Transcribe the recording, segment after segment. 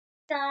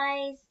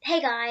Hey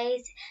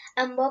guys,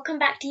 welcome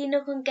back to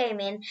Unicorn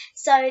Gaming.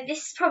 So this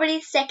is probably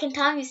the second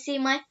time you see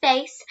my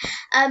face.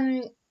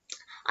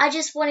 I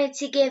just wanted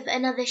to give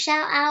another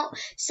shout out.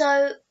 So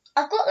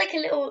I've got like a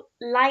little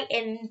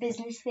lighting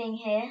business thing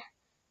here.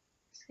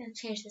 Just gonna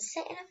change the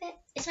setting of it.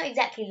 It's not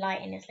exactly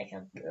lighting, it's like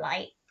a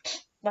light.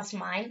 That's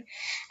mine.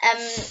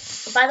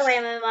 By the way,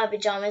 I'm in my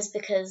pajamas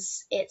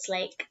because it's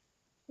like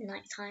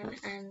nighttime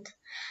and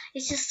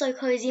it's just so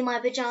cozy in my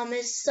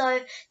pajamas.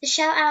 So the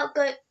shout out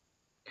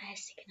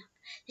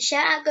The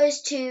shout out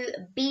goes to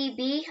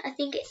BB, I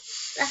think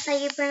that's how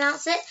you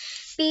pronounce it.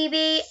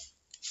 BB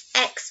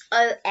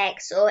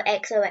XOX or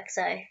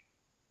XOXO.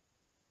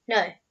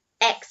 No,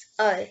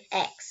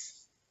 XOX.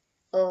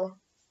 Or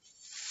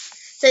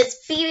so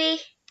it's BB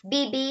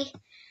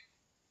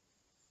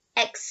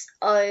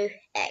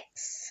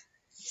XOX.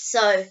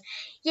 So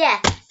yeah,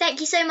 thank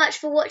you so much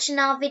for watching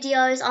our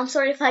videos. I'm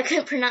sorry if I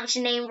couldn't pronounce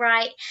your name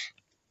right.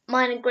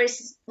 Mine and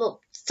Grace's,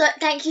 so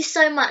thank you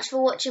so much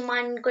for watching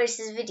mine and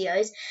Grace's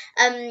videos.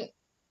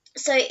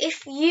 So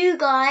if you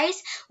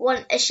guys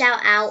want a shout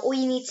out, all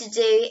you need to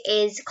do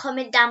is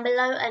comment down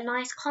below a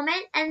nice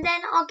comment, and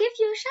then I'll give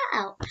you a shout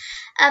out.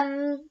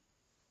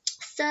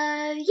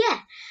 So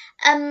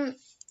yeah.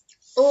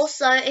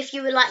 Also, if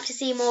you would like to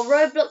see more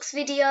Roblox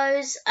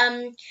videos,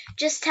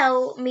 just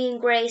tell me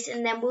and Grace,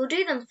 and then we'll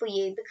do them for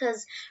you,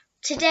 because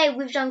today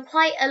we've done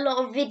quite a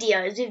lot of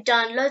videos. We've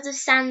done loads of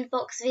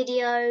sandbox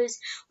videos,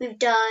 we've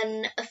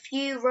done a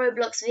few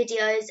Roblox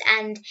videos,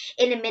 and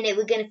in a minute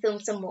we're going to film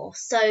some more.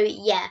 So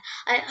yeah,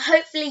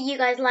 hopefully you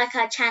guys like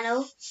our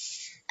channel.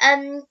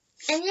 And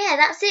yeah,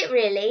 that's it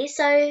really.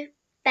 So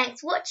thanks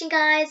for watching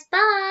guys,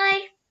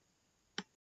 bye!